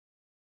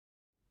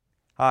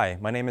Hi,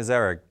 my name is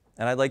Eric,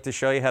 and I'd like to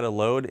show you how to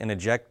load and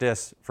eject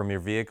discs from your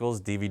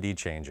vehicle's DVD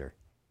changer.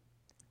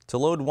 To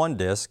load one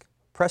disc,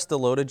 press the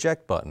Load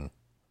Eject button.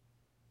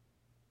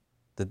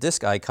 The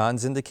disc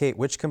icons indicate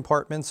which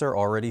compartments are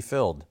already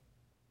filled.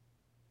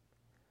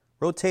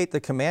 Rotate the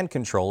COMAND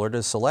controller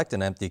to select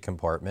an empty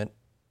compartment,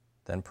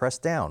 then press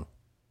down.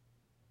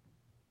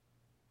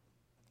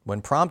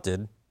 When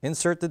prompted,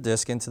 insert the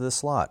disc into the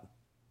slot.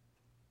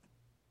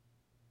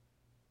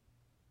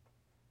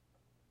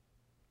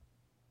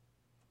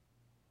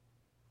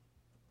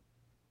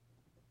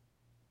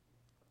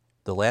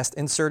 The last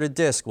inserted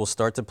disc will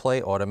start to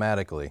play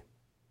automatically.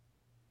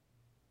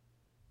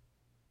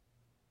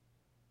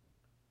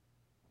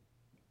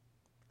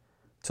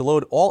 To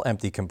load all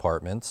empty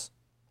compartments,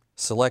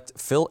 select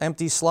Fill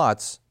Empty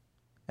Slots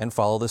and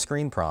follow the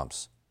screen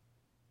prompts.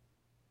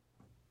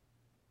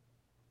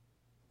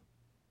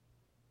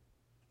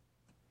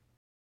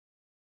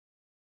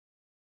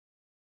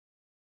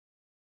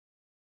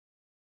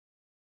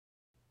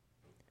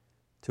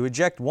 To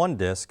eject one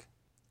disc,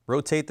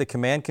 rotate the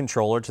COMAND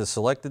controller to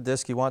select the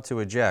disc you want to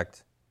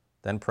eject,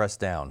 then press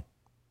down.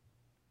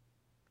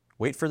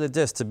 Wait for the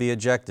disc to be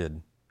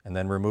ejected, and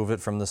then remove it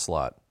from the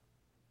slot.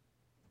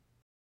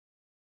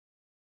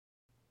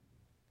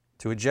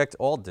 To eject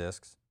all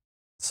discs,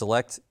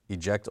 select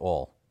Eject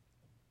All.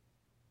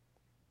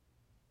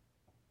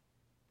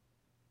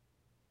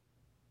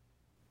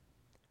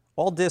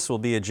 All discs will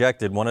be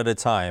ejected one at a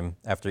time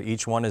after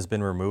each one has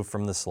been removed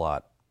from the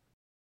slot.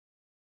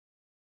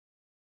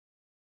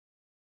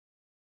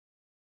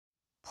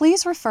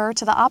 Please refer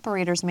to the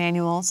operator's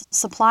manuals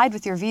supplied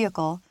with your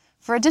vehicle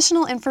for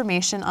additional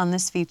information on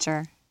this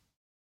feature.